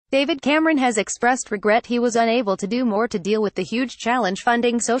David Cameron has expressed regret he was unable to do more to deal with the huge challenge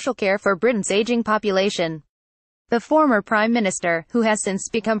funding social care for Britain's aging population. The former Prime Minister, who has since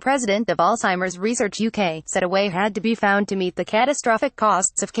become president of Alzheimer's Research UK, said a way had to be found to meet the catastrophic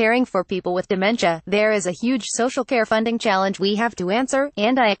costs of caring for people with dementia. There is a huge social care funding challenge we have to answer,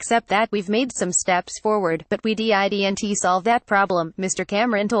 and I accept that we've made some steps forward, but we didn't solve that problem, Mr.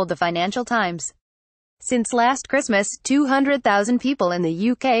 Cameron told the Financial Times. Since last Christmas, 200,000 people in the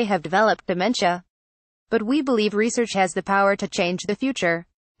UK have developed dementia. But we believe research has the power to change the future.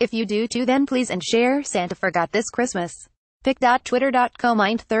 If you do too, then please and share. Santa forgot this Christmas.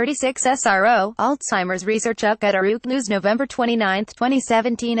 pic.twitter.com/36SRO, Alzheimer's Research Update News November 29,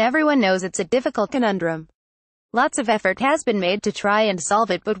 2017. Everyone knows it's a difficult conundrum. Lots of effort has been made to try and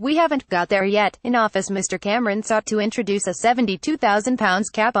solve it, but we haven't got there yet. In office, Mr. Cameron sought to introduce a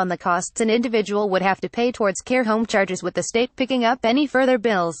 £72,000 cap on the costs an individual would have to pay towards care home charges, with the state picking up any further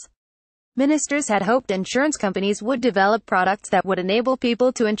bills. Ministers had hoped insurance companies would develop products that would enable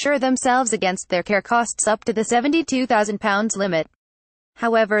people to insure themselves against their care costs up to the £72,000 limit.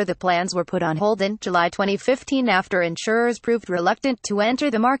 However, the plans were put on hold in July 2015 after insurers proved reluctant to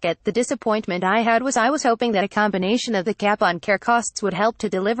enter the market. The disappointment I had was I was hoping that a combination of the cap on care costs would help to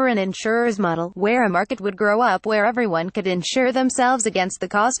deliver an insurer's model, where a market would grow up where everyone could insure themselves against the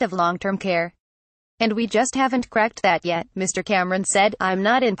cost of long-term care. And we just haven't cracked that yet, Mr. Cameron said. I'm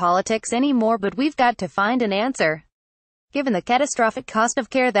not in politics anymore, but we've got to find an answer. Given the catastrophic cost of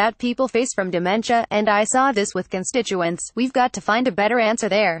care that people face from dementia, and I saw this with constituents, we've got to find a better answer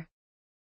there.